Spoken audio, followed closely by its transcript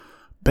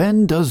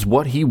Ben does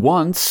what he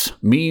wants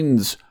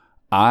means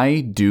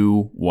I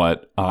do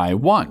what I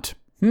want.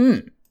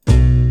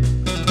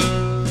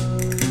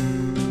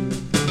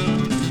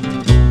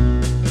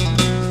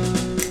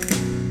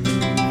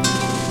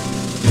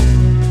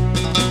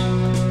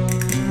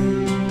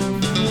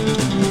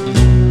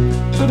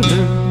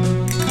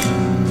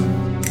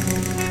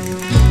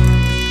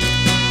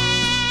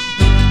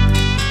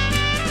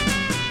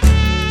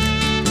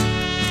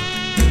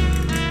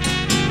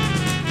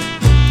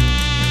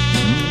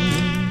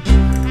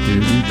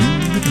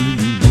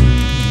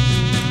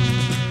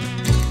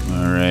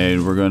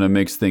 We're going to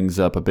mix things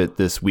up a bit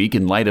this week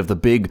in light of the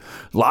big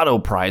lotto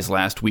prize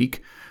last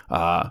week.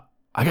 I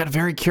got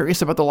very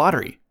curious about the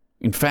lottery.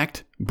 In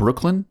fact,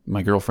 Brooklyn,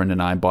 my girlfriend, and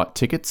I bought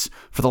tickets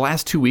for the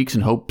last 2 weeks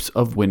in hopes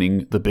of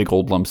winning the big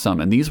old lump sum.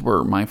 And these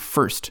were my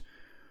first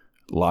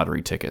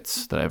lottery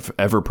tickets that I've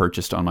ever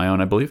purchased on my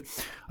own, I believe.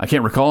 I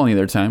can't recall any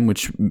other time,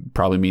 which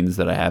probably means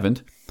that I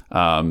haven't.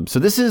 So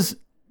this is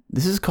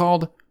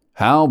called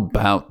How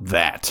About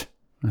That?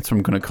 That's what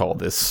I'm going to call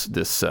this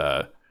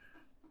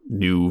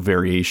new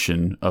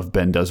variation of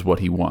Ben Does What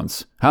He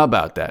Wants. How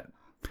about that?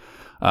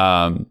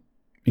 In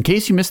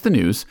case you missed the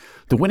news,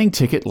 the winning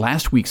ticket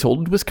last week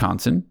sold in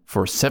Wisconsin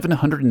for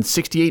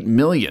 $768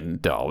 million,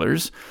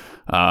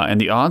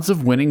 and the odds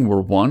of winning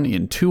were 1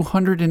 in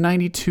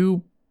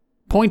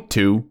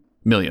 292.2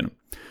 million.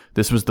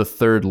 This was the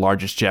third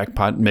largest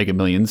jackpot in Mega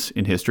Millions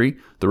in history,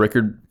 the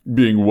record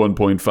being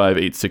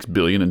 $1.586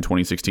 billion in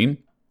 2016.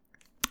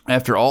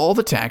 After all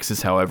the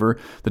taxes, however,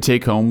 the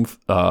take-home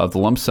of the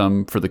lump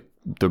sum for the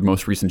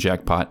most recent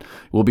jackpot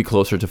will be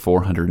closer to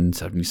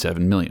 $477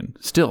 million.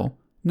 Still,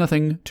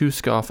 nothing to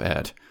scoff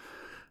at.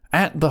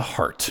 At the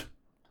heart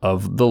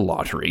of the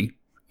lottery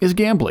is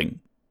gambling,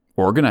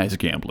 organized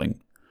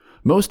gambling.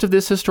 Most of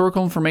this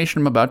historical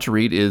information I'm about to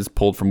read is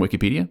pulled from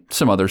Wikipedia,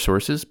 some other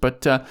sources,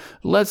 but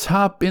let's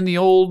hop in the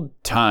old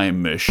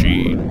time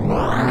machine.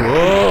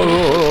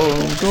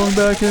 Whoa, going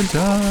back in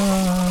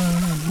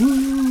time. Woo.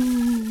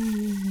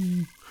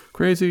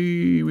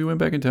 Crazy, we went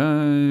back in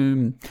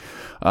time.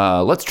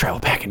 Let's travel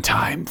back in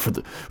time for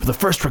the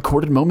first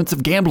recorded moments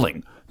of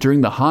gambling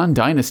during the Han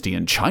Dynasty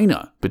in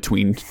China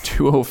between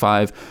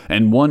 205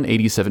 and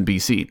 187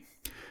 BC.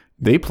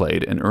 They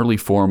played an early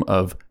form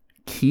of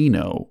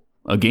Keno,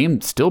 a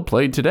game still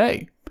played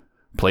today.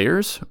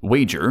 Players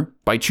wager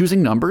by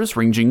choosing numbers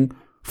ranging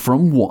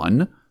from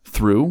 1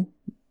 through,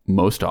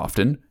 most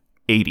often,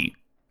 80.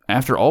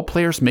 After all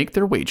players make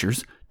their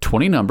wagers,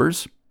 20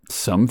 numbers,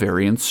 some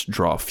variants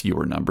draw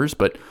fewer numbers,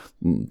 but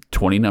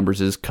 20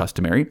 numbers is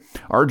customary,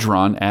 are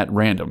drawn at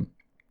random,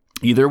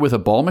 either with a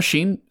ball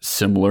machine,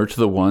 similar to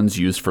the ones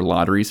used for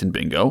lotteries and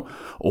bingo,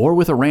 or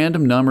with a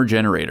random number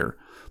generator.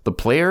 The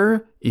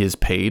player is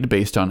paid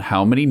based on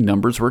how many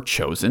numbers were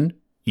chosen,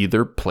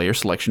 either player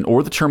selection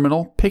or the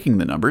terminal picking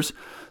the numbers,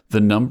 the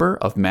number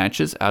of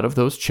matches out of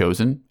those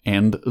chosen,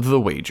 and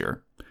the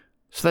wager.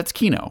 So that's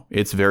Keno.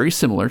 It's very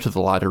similar to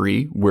the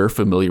lottery we're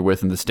familiar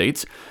with in the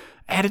States.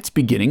 At its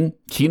beginning,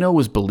 Keno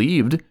was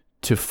believed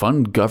to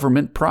fund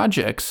government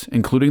projects,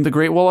 including the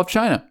Great Wall of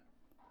China.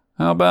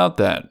 How about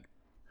that?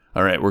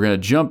 All right, we're going to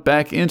jump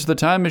back into the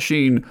time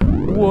machine.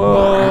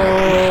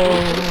 Whoa!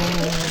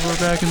 We're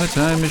back in the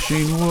time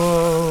machine.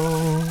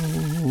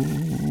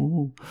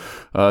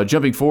 Whoa!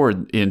 Jumping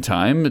forward in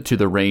time to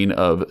the reign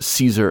of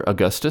Caesar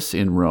Augustus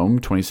in Rome,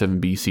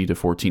 27 BC to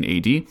 14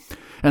 AD,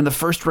 and the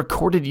first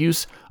recorded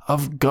use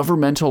of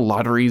governmental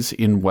lotteries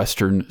in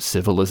Western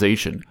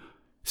civilization.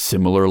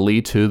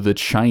 Similarly to the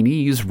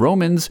Chinese,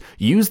 Romans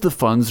used the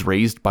funds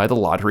raised by the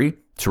lottery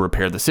to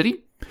repair the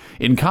city.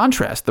 In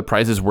contrast, the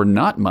prizes were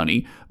not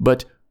money,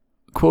 but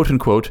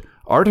quote-unquote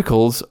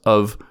articles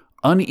of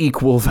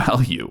unequal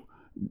value.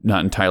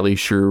 Not entirely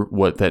sure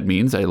what that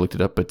means. I looked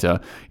it up, but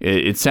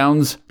it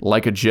sounds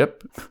like a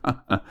jip.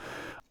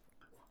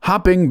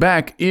 Hopping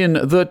back in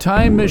the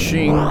time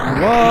machine. Whoa!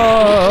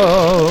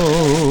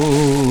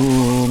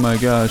 Oh my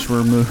gosh,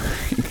 we're moving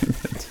in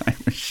the time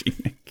machine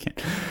again.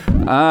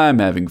 I'm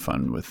having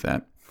fun with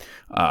that.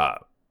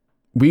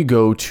 We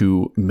go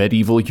to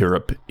medieval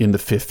Europe in the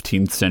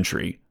 15th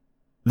century.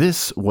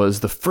 This was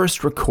the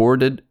first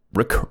recorded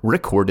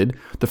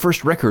the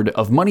first record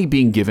of money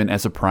being given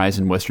as a prize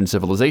in Western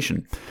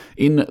civilization.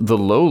 In the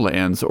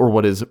lowlands, or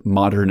what is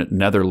modern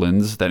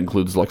Netherlands, that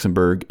includes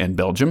Luxembourg and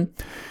Belgium,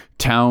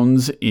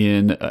 towns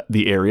in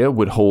the area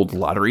would hold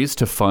lotteries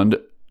to fund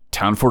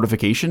town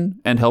fortification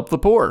and help the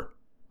poor.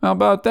 How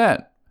about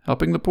that?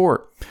 Helping the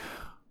poor.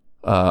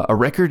 A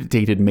record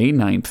dated May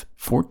 9th,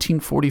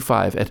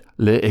 1445 at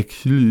Les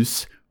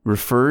Écluses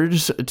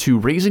refers to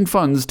raising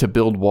funds to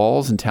build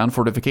walls and town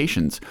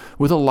fortifications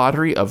with a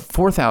lottery of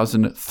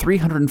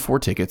 4,304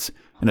 tickets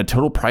and a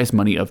total prize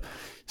money of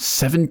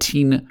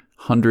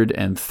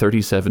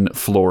 1,737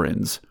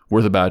 florins,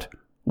 worth about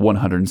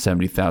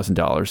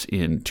 $170,000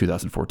 in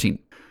 2014.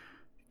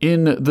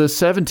 In the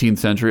 17th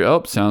century,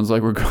 sounds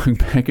like we're going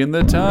back in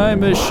the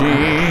time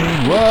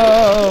machine.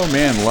 Whoa,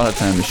 man, a lot of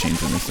time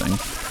machines in this thing.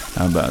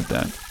 How about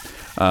that?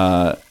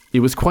 It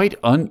was quite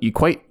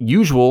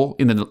usual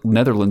in the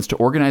Netherlands to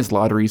organize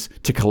lotteries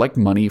to collect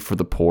money for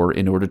the poor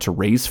in order to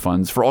raise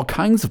funds for all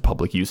kinds of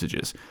public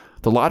usages.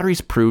 The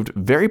lotteries proved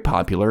very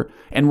popular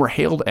and were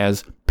hailed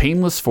as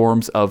painless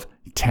forms of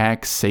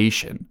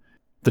taxation.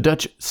 The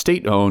Dutch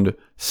state-owned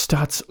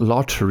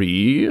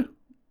Staatsloterij,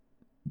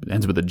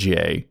 ends with a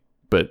J,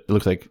 but it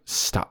looks like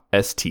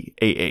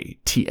Staatslotterij,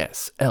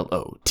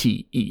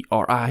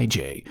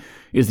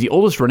 is the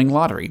oldest running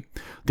lottery.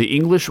 The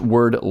English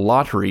word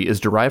lottery is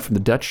derived from the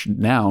Dutch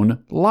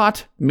noun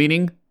lot,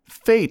 meaning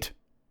fate.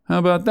 How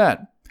about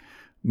that?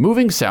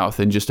 Moving south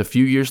in just a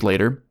few years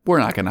later, we're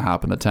not going to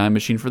hop in the time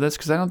machine for this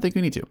because I don't think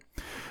we need to.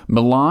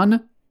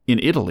 Milan in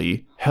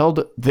Italy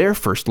held their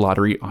first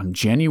lottery on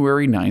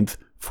January 9th,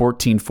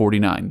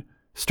 1449.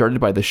 Started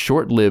by the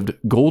short-lived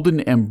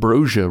Golden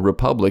Ambrosia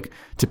Republic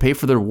to pay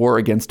for their war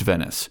against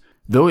Venice.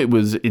 Though it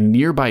was in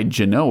nearby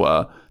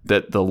Genoa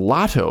that the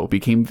lotto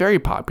became very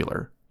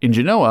popular. In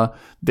Genoa,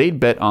 they'd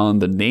bet on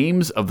the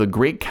names of the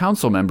great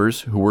council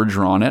members who were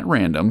drawn at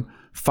random,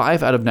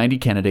 5 out of 90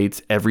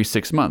 candidates every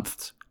 6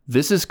 months.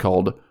 This is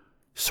called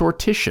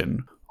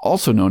sortition.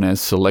 Also known as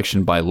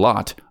selection by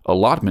lot,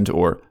 allotment,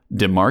 or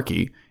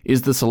demarchy,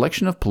 is the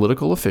selection of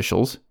political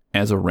officials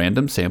as a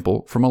random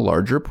sample from a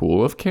larger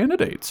pool of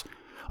candidates.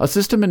 A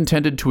system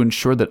intended to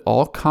ensure that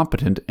all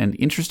competent and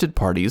interested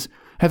parties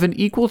have an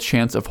equal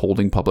chance of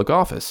holding public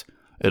office.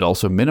 It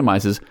also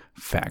minimizes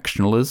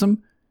factionalism,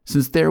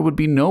 since there would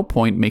be no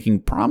point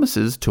making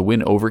promises to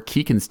win over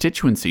key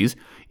constituencies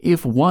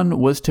if one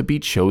was to be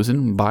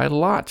chosen by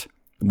lot,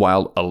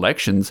 while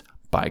elections,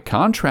 by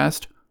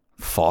contrast,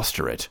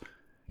 foster it.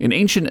 In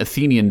ancient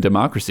Athenian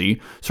democracy,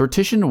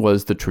 sortition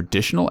was the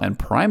traditional and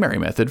primary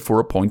method for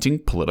appointing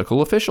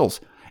political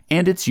officials,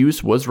 and its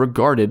use was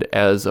regarded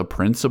as a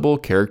principal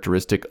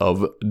characteristic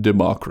of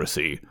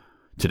democracy.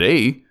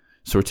 Today,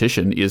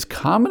 sortition is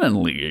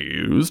commonly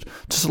used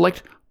to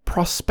select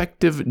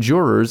prospective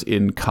jurors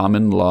in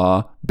common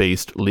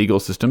law-based legal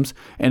systems,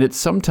 and it's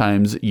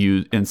sometimes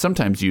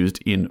used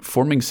in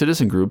forming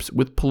citizen groups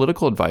with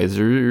political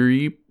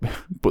advisory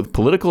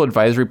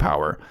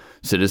power,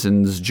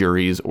 citizens'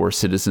 juries, or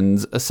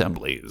citizens'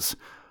 assemblies.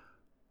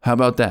 How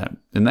about that?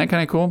 Isn't that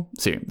kind of cool?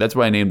 See, that's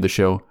why I named the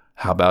show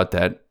How About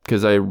That,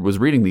 because I was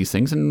reading these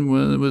things and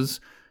was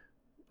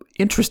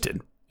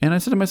interested. And I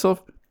said to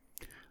myself,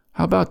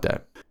 how about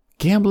that?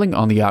 Gambling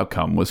on the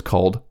outcome was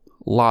called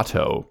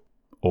lotto,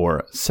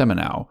 or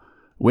seminau.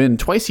 When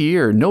twice a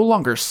year no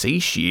longer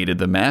satiated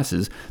the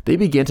masses, they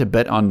began to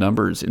bet on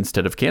numbers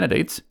instead of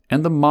candidates,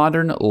 and the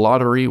modern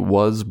lottery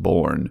was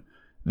born.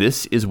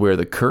 This is where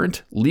the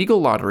current legal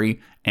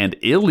lottery and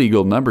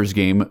illegal numbers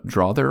game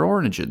draw their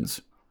origins.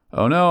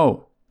 Oh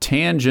no,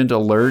 tangent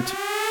alert.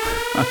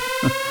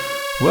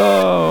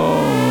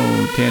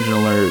 Whoa, tangent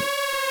alert.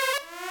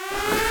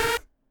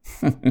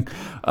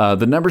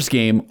 The numbers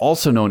game,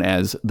 also known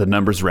as the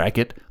numbers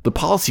racket, the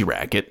policy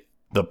racket,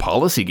 the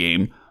policy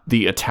game,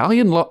 the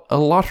Italian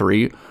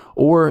lottery,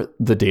 or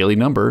the daily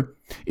number,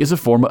 is a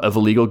form of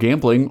illegal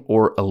gambling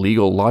or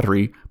illegal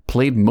lottery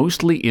played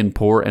mostly in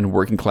poor and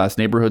working class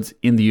neighborhoods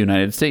in the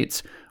United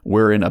States,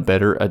 wherein a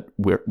bettor,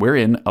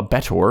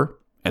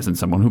 as in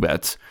someone who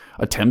bets,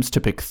 attempts to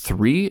pick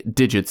 3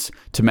 digits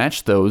to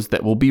match those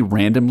that will be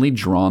randomly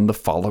drawn the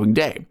following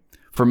day.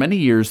 For many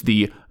years,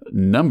 the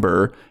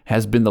number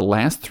has been the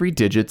last 3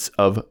 digits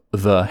of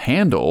the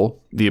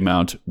handle, the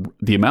amount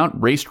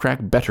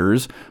racetrack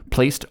bettors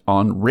placed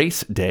on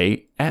race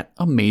day at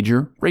a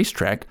major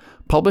racetrack,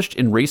 published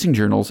in racing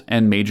journals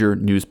and major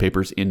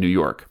newspapers in New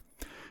York.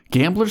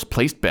 Gamblers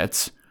placed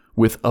bets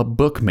with a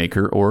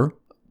bookmaker or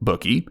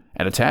bookie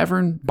at a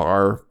tavern,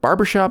 bar,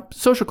 barbershop,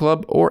 social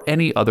club, or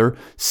any other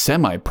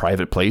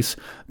semi-private place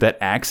that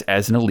acts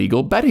as an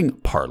illegal betting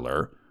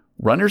parlor.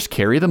 Runners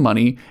carry the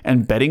money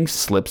and betting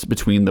slips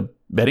between the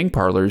betting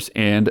parlors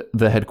and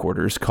the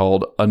headquarters,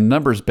 called a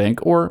numbers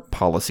bank or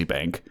policy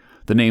bank.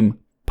 The name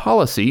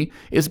policy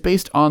is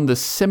based on the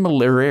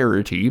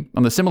similarity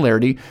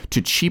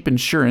to cheap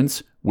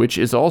insurance, which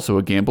is also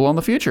a gamble on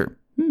the future.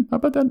 How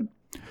about that?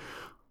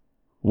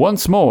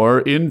 Once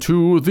more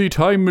into the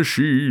time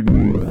machine.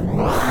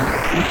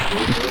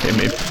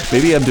 Okay,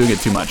 maybe I'm doing it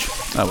too much.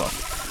 Oh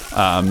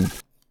well.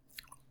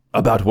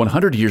 About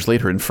 100 years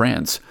later in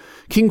France,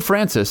 King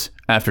Francis,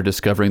 after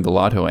discovering the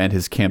lotto and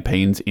his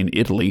campaigns in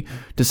Italy,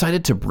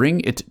 decided to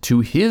bring it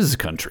to his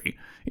country.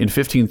 In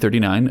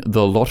 1539,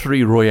 the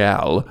Loterie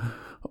Royale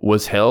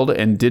was held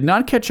and did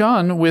not catch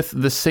on with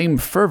the same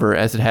fervor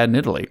as it had in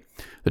Italy.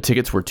 The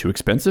tickets were too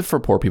expensive for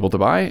poor people to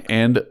buy,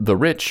 and the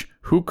rich,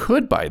 who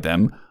could buy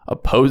them,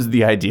 opposed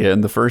the idea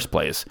in the first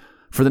place.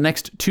 For the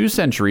next 2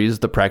 centuries,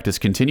 the practice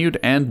continued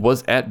and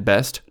was at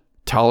best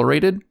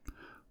tolerated,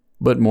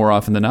 but more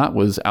often than not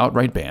was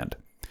outright banned.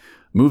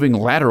 Moving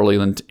laterally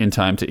in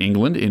time to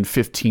England in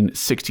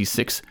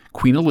 1566,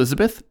 Queen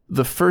Elizabeth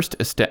the first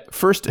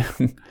established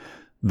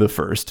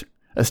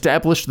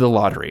the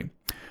lottery.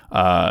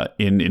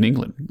 in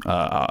England,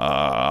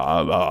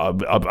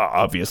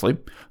 obviously.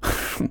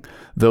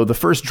 Though the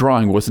first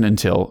drawing wasn't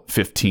until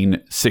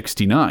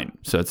 1569.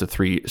 So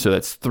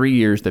that's 3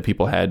 years that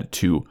people had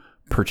to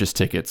purchase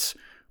tickets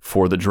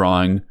for the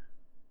drawing,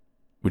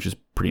 which is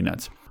pretty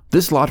nuts.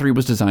 This lottery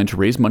was designed to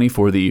raise money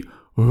for the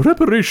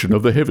reparation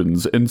of the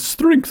heavens and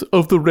strength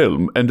of the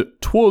realm and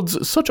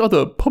towards such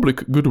other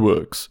public good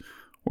works,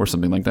 or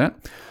something like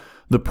that.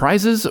 The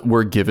prizes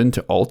were given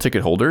to all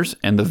ticket holders,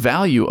 and the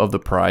value of the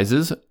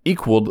prizes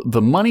equaled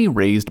the money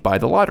raised by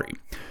the lottery.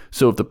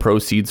 So if the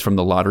proceeds from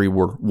the lottery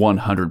were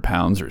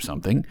 £100 or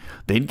something,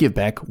 they'd give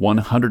back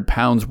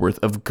 £100 worth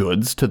of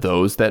goods to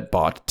those that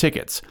bought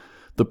tickets.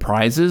 The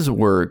prizes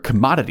were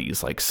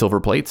commodities like silver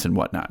plates and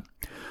whatnot.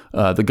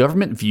 The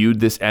government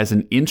viewed this as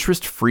an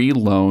interest-free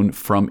loan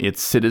from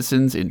its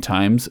citizens in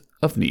times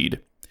of need.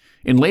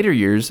 In later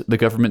years, the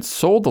government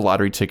sold the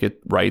lottery ticket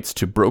rights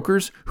to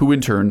brokers who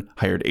in turn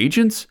hired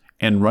agents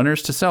and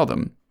runners to sell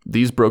them.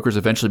 These brokers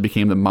eventually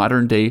became the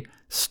modern-day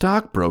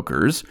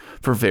stockbrokers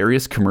for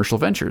various commercial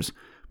ventures.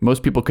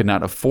 Most people could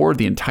not afford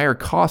the entire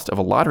cost of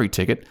a lottery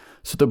ticket,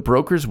 so the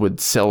brokers would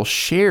sell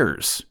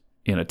shares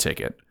in a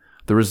ticket.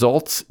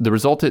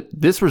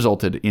 This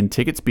resulted in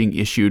tickets being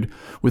issued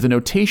with a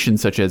notation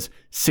such as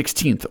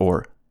 16th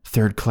or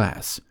third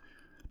class.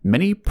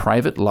 Many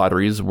private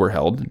lotteries were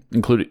held,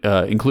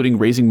 including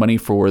raising money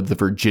for the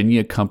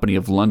Virginia Company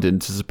of London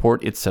to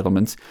support its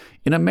settlements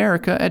in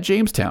America at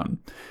Jamestown.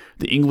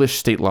 The English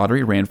state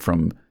lottery ran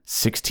from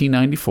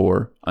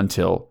 1694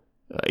 until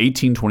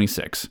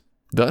 1826.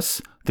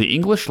 Thus, the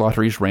English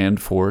lotteries ran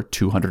for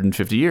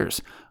 250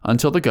 years,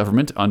 until the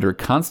government, under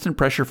constant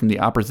pressure from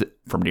the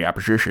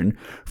opposition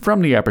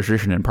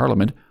in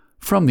Parliament,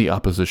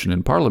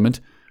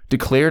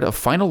 declared a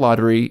final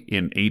lottery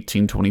in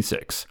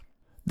 1826.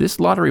 This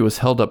lottery was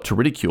held up to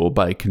ridicule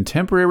by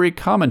contemporary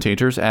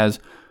commentators as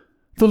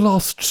the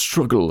last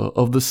struggle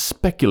of the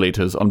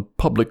speculators on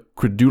public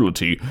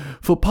credulity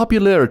for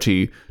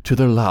popularity to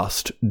their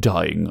last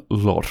dying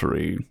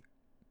lottery.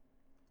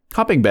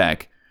 Hopping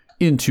back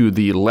into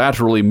the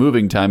laterally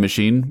moving time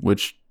machine,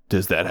 which,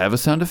 does that have a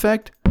sound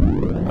effect?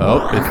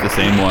 Oh, it's the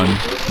same one.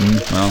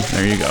 Well,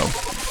 there you go.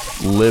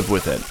 Live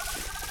with it.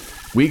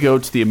 We go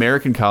to the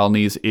American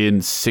colonies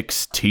in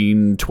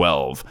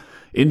 1612.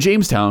 In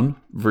Jamestown,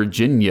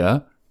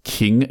 Virginia,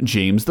 King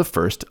James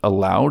I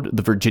allowed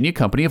the Virginia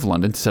Company of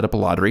London to set up a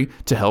lottery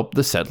to help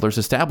the settlers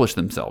establish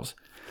themselves.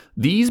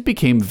 These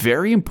became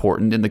very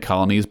important in the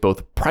colonies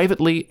both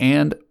privately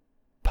and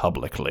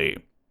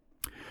publicly.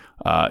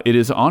 It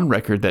is on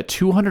record that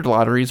 200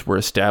 lotteries were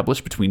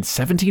established between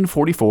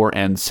 1744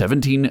 and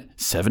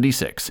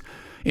 1776.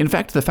 In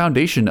fact, the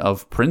foundation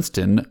of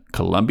Princeton,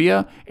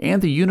 Columbia,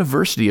 and the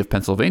University of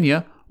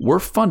Pennsylvania were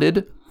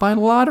funded by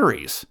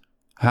lotteries.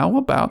 How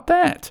about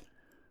that?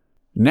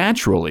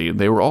 Naturally,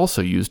 they were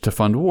also used to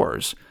fund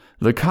wars.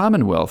 The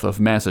Commonwealth of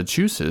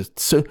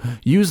Massachusetts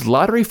used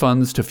lottery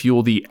funds to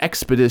fuel the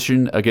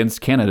expedition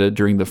against Canada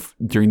during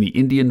the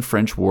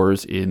Indian-French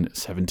Wars in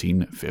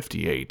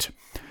 1758.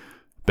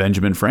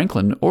 Benjamin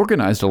Franklin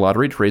organized a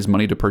lottery to raise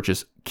money to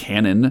purchase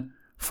cannon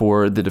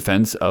for the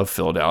defense of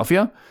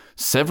Philadelphia.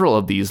 Several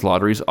of these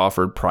lotteries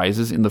offered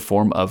prizes in the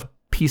form of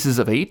pieces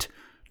of 8.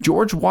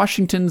 George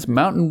Washington's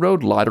Mountain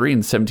Road Lottery in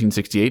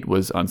 1768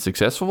 was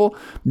unsuccessful,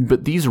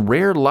 but these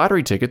rare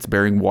lottery tickets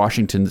bearing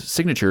Washington's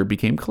signature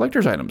became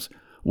collector's items.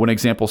 One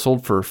example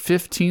sold for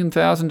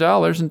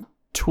 $15,000 in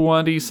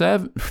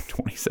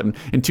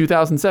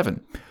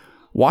 2007.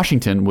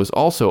 Washington was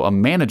also a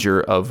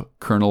manager of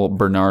Colonel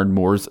Bernard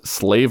Moore's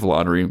slave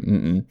lottery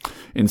in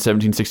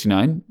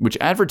 1769, which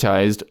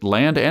advertised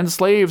land and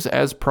slaves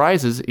as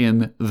prizes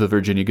in the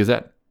Virginia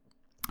Gazette.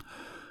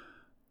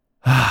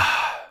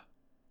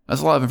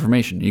 That's a lot of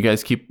information. You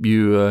guys keep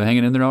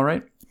hanging in there all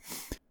right?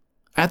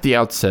 At the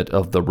outset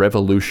of the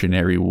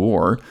Revolutionary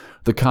War,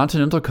 the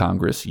Continental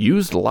Congress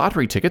used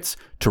lottery tickets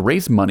to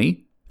raise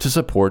money to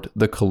support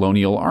the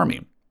colonial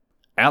army.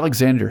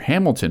 Alexander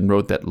Hamilton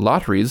wrote that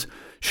lotteries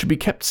should be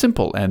kept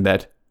simple and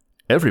that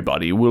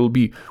everybody will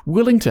be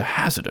willing to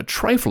hazard a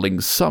trifling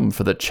sum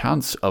for the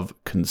chance of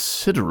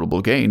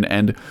considerable gain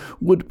and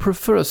would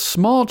prefer a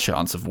small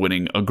chance of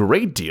winning a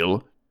great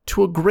deal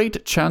to a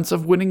great chance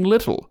of winning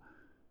little.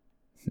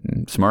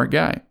 Smart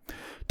guy.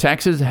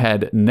 Taxes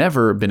had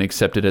never been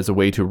accepted as a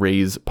way to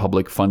raise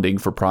public funding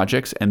for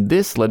projects, and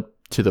this led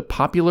to the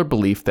popular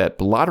belief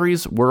that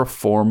lotteries were a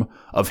form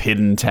of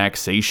hidden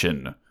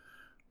taxation.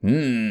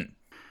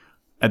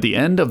 At the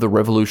end of the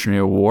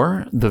Revolutionary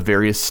War, the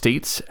various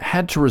states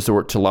had to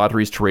resort to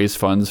lotteries to raise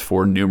funds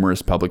for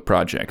numerous public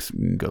projects.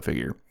 Go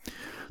figure.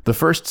 The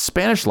first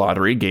Spanish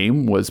lottery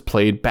game was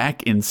played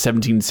back in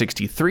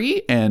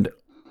 1763, and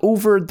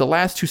over the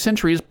last 2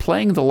 centuries,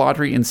 playing the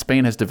lottery in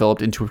Spain has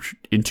developed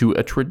into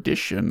a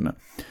tradition.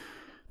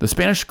 The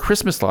Spanish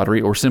Christmas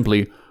lottery, or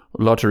simply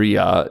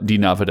Lotería de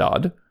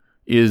Navidad,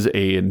 is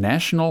a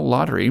national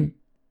lottery.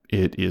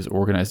 It is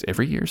organized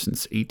every year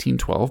since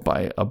 1812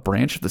 by a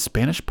branch of the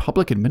Spanish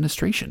public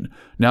administration,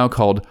 now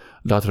called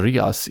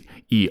Loterías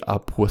y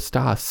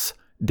Apuestas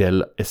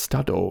del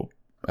Estado.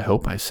 I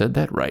hope I said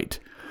that right.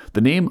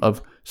 The name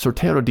of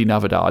Sorteo de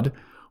Navidad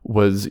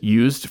was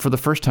used for the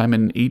first time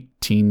in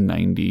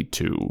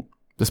 1892.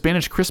 The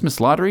Spanish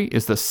Christmas lottery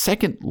is the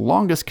second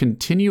longest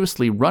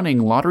continuously running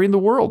lottery in the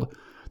world.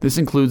 This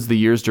includes the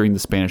years during the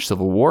Spanish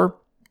Civil War,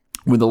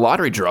 when the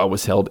lottery draw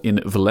was held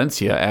in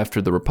Valencia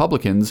after the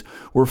Republicans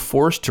were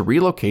forced to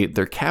relocate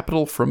their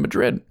capital from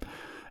Madrid.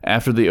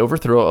 After the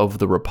overthrow of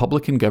the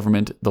Republican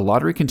government, the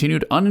lottery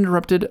continued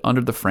uninterrupted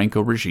under the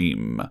Franco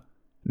regime.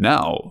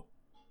 Now,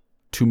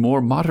 to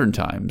more modern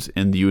times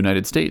in the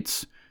United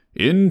States.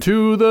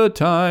 Into the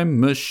time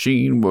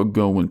machine, we're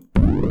going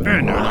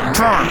into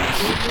time.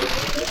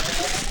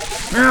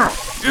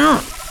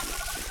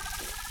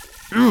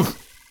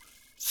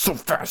 So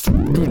fast.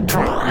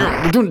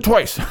 We're doing it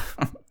twice.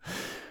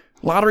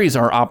 Lotteries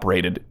are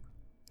operated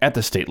at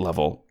the state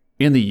level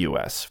in the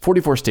U.S.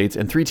 44 states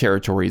and 3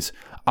 territories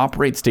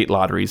operate state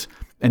lotteries,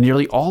 and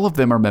nearly all of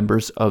them are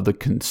members of the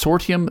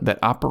consortium that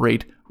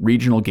operate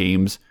regional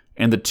games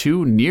and the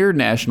 2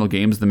 near-national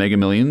games, the Mega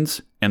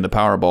Millions and the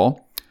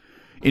Powerball.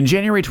 In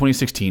January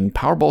 2016,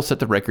 Powerball set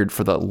the record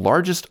for the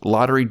largest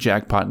lottery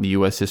jackpot in the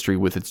U.S. history,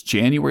 with its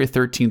January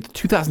 13th,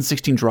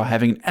 2016 draw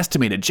having an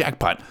estimated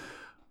jackpot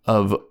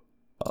of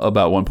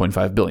about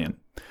 $1.5 billion.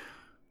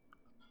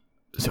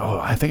 So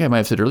I think I might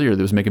have said earlier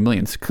there was Mega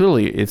Millions.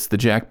 Clearly, it's the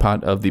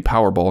jackpot of the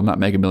Powerball, not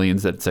Mega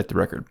Millions, that set the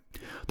record.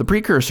 The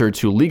precursor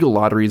to legal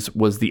lotteries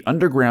was the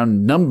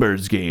underground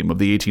numbers game of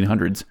the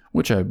 1800s,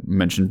 which I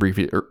mentioned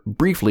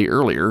briefly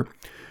earlier,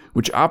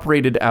 which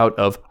operated out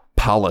of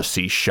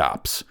policy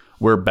shops,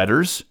 where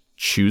bettors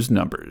choose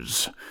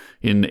numbers.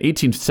 In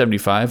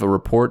 1875, a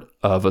report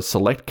of a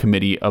select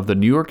committee of the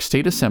New York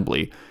State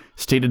Assembly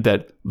stated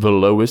that the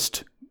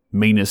lowest,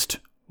 meanest,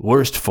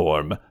 worst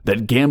form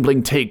that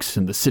gambling takes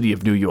in the city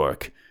of New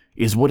York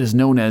is what is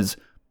known as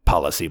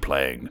policy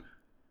playing.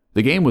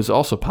 The game was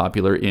also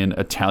popular in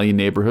Italian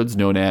neighborhoods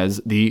known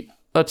as the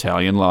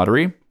Italian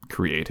Lottery,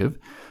 creative,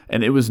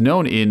 and it was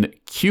known in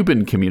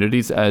Cuban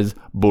communities as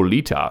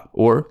bolita,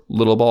 or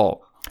little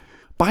ball.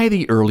 By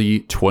the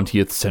early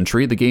 20th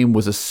century, the game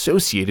was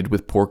associated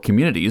with poor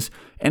communities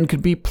and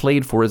could be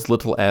played for as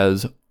little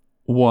as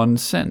 1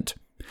 cent.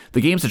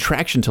 The game's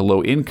attraction to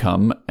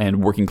low-income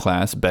and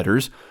working-class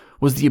bettors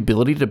was the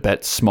ability to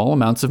bet small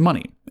amounts of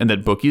money, and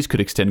that bookies could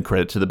extend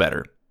credit to the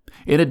bettor.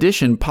 In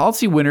addition,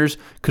 policy winners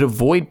could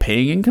avoid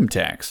paying income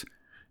tax.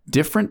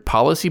 Different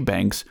policy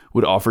banks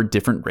would offer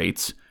different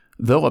rates,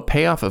 though a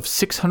payoff of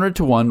 600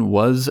 to 1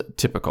 was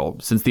typical.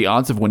 Since the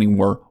odds of winning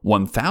were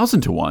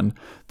 1,000 to 1,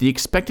 the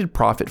expected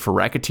profit for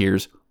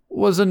racketeers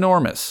was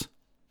enormous.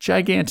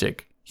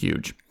 Gigantic.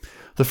 Huge.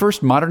 The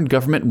first modern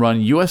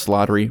government-run U.S.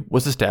 lottery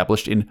was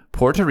established in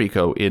Puerto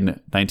Rico in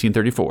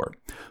 1934,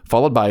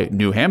 followed by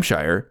New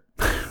Hampshire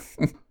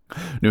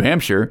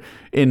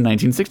in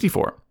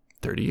 1964.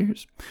 30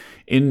 years.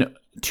 In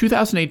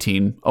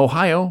 2018,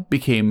 Ohio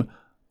became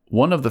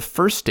one of the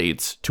first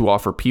states to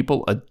offer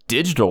people a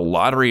digital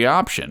lottery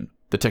option.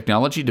 The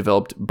technology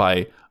developed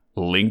by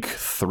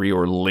Link3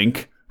 or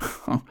Link,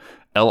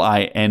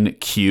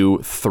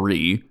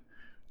 LINQ3,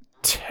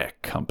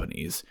 tech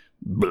companies,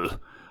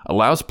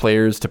 allows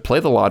players to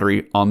play the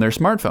lottery on their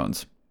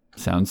smartphones.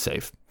 Sounds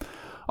safe.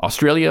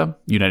 Australia,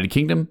 United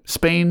Kingdom,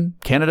 Spain,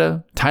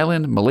 Canada,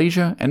 Thailand,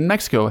 Malaysia, and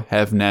Mexico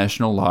have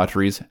national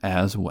lotteries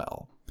as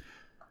well.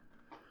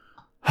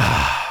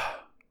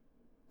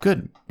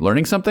 Good.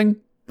 Learning something?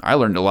 I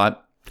learned a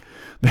lot.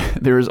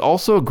 There is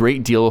also a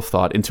great deal of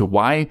thought into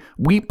why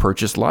we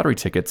purchase lottery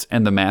tickets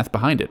and the math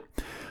behind it.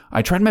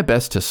 I tried my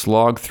best to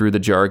slog through the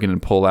jargon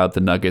and pull out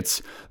the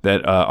nuggets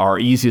that are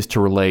easiest to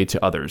relay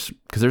to others,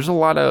 because there's a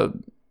lot of...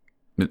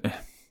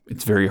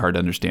 It's very hard to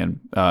understand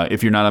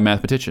if you're not a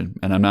mathematician,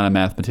 and I'm not a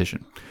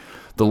mathematician.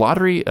 The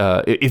lottery,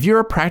 if you're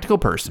a practical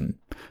person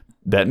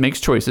that makes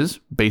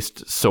choices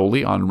based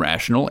solely on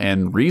rational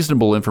and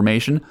reasonable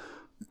information,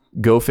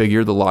 go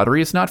figure, the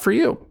lottery is not for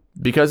you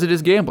because it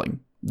is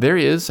gambling. There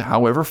is,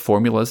 however,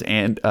 formulas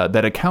and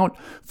that account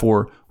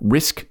for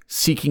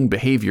risk-seeking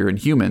behavior in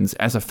humans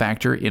as a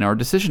factor in our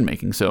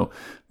decision-making. So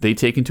they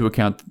take into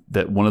account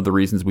that one of the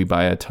reasons we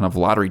buy a ton of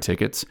lottery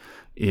tickets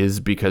is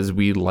because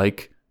we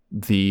like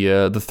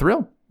the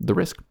thrill, the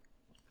risk.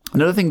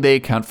 Another thing they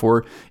account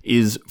for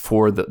is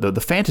for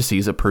the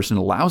fantasies a person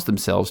allows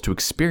themselves to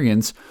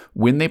experience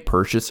when they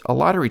purchase a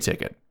lottery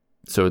ticket.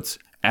 So it's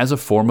as a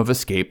form of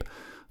escape.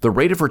 The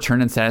rate of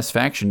return and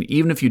satisfaction,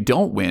 even if you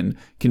don't win,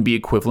 can be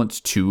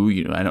equivalent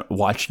to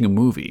watching a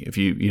movie. If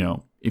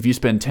you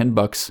spend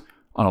 $10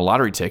 on a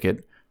lottery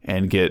ticket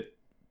and get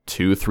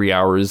 2-3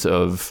 hours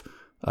of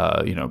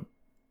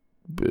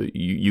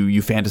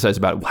you fantasize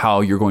about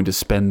how you're going to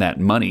spend that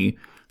money,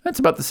 that's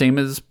about the same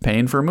as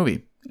paying for a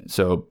movie.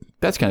 So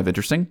that's kind of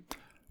interesting.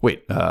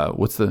 Wait, how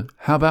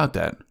about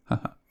that?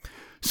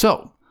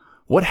 So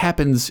what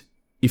happens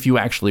if you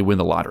actually win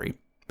the lottery?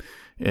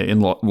 In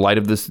light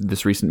of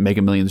this recent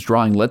Mega Millions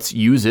drawing, let's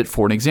use it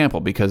for an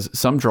example because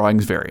some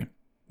drawings vary.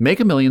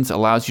 Mega Millions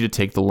allows you to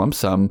take the lump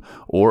sum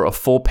or a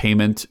full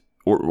payment,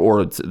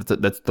 or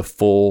that's the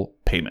full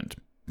payment.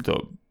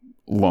 So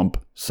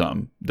lump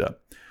sum,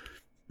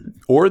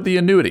 or the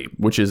annuity,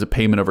 which is a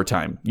payment over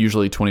time,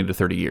 usually 20 to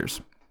 30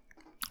 years.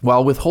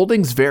 While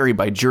withholdings vary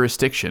by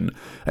jurisdiction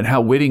and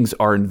how winnings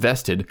are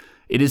invested,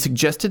 it is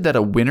suggested that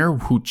a winner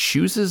who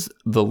chooses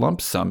the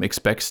lump sum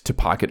expects to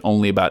pocket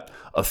only about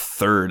a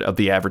third of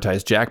the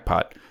advertised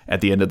jackpot at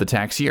the end of the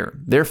tax year.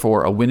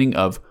 Therefore, a winning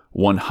of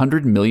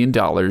 $100 million,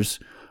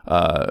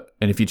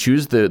 and if you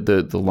choose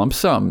the lump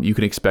sum, you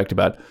can expect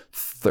about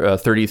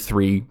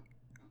 33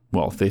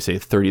 well, they say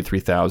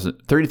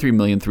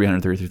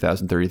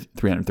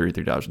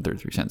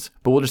 $33,333,333.33.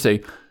 But we'll just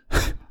say,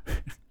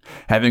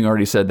 having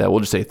already said that, we'll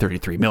just say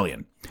 33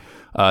 million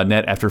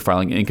net after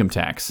filing income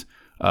tax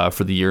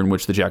for the year in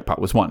which the jackpot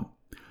was won.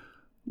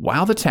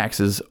 While the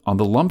taxes on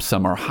the lump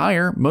sum are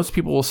higher, most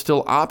people will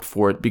still opt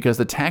for it because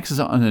the taxes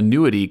on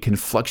annuity can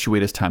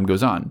fluctuate as time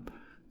goes on.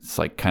 It's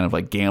like kind of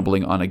like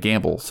gambling on a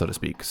gamble, so to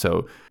speak.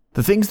 So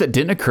the things that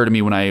didn't occur to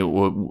me when I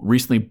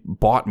recently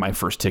bought my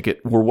first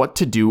ticket were what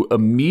to do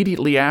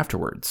immediately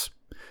afterwards.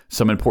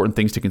 Some important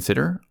things to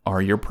consider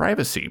are your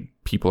privacy.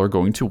 People are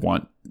going to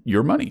want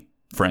your money.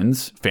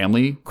 Friends,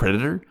 family,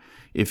 creditor.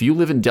 If you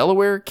live in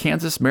Delaware,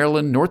 Kansas,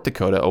 Maryland, North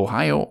Dakota,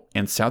 Ohio,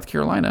 and South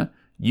Carolina,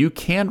 you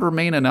can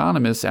remain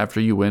anonymous after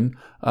you win,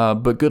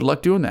 but good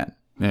luck doing that.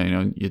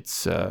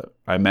 It's I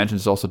imagine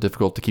it's also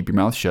difficult to keep your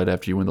mouth shut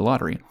after you win the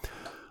lottery.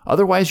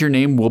 Otherwise, your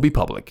name will be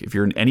public. If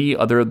you're in any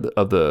other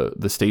of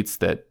the states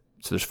so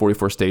there's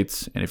 44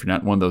 states, and if you're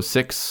not in one of those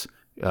 6,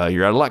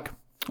 you're out of luck.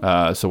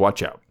 So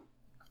watch out.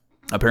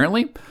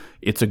 Apparently,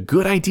 it's a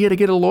good idea to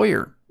get a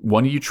lawyer,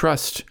 one you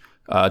trust,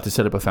 to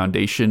set up a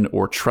foundation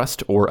or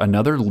trust or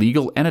another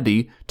legal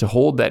entity to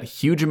hold that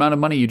huge amount of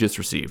money you just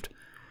received.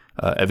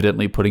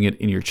 Evidently, putting it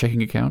in your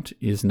checking account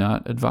is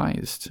not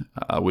advised,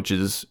 which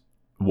is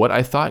what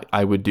I thought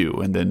I would do,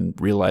 and then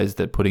realized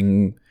that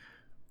putting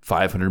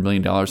 $500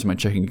 million in my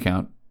checking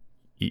account,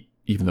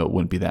 even though it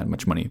wouldn't be that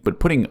much money, but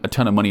putting a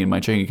ton of money in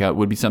my checking account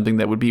would be something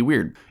that would be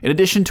weird. In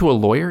addition to a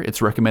lawyer, it's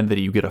recommended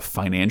that you get a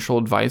financial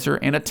advisor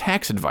and a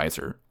tax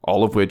advisor,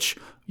 all of which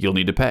you'll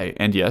need to pay.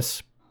 And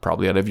yes,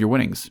 probably out of your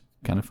winnings.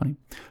 Kind of funny.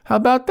 How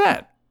about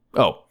that?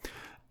 Oh,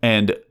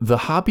 and the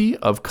hobby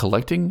of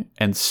collecting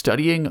and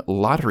studying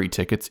lottery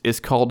tickets is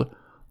called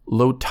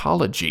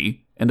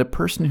lotology, and a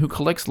person who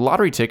collects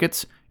lottery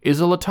tickets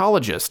is a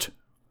lotologist.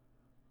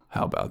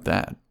 How about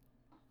that?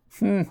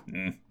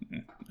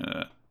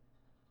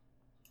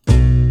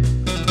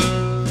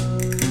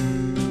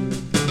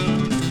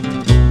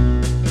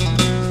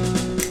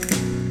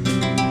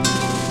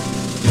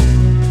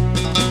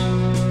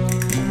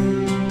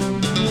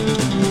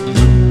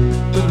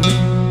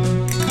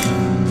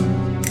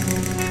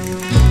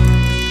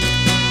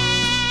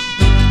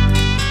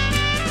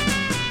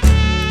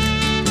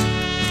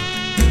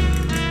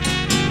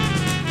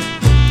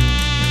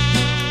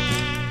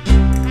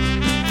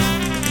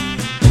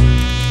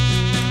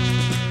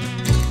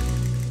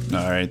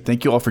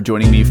 Thank you all for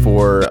joining me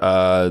for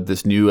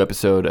this new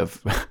episode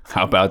of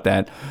How About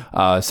That?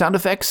 Sound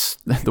effects,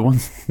 the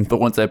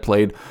ones I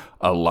played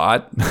a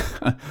lot,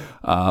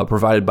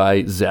 provided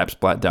by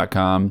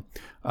Zapsplat.com.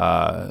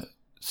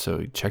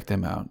 So check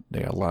them out.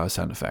 They got a lot of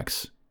sound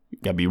effects. You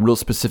gotta be real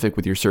specific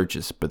with your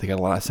searches, but they got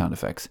a lot of sound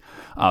effects.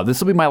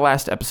 This will be my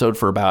last episode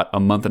for about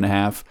a month and a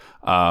half.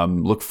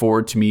 Look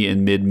forward to me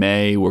in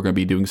mid-May. We're going to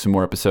be doing some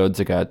more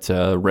episodes. I got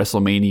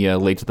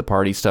WrestleMania Late to the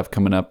Party stuff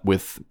coming up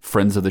with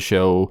friends of the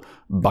show,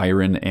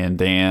 Byron and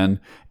Dan.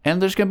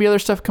 And there's going to be other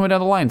stuff coming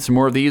down the line. Some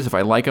more of these if I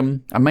like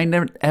them. I might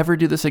never ever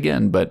do this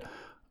again, but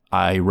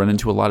I run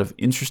into a lot of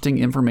interesting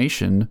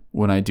information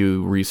when I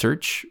do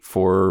research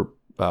for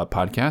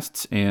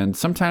podcasts. And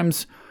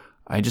sometimes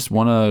I just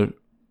want to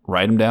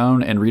write them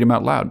down and read them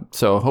out loud.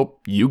 So I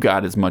hope you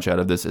got as much out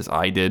of this as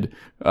I did.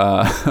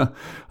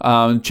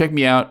 Check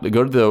me out.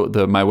 Go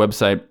to my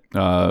website,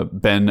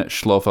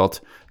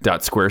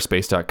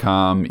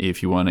 benschlofelt.squarespace.com,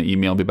 if you want to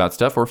email me about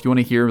stuff, or if you want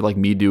to hear like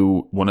me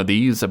do one of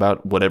these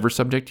about whatever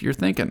subject you're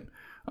thinking.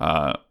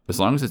 As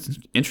long as it's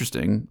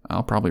interesting,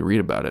 I'll probably read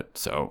about it.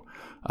 So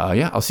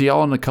I'll see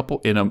y'all in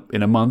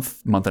a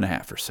month and a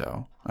half or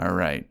so. All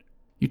right.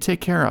 You take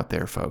care out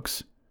there,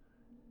 folks.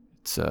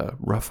 It's a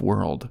rough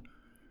world.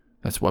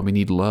 That's why we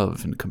need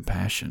love and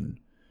compassion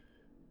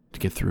to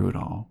get through it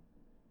all,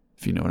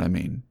 if you know what I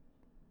mean.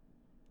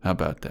 How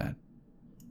about that?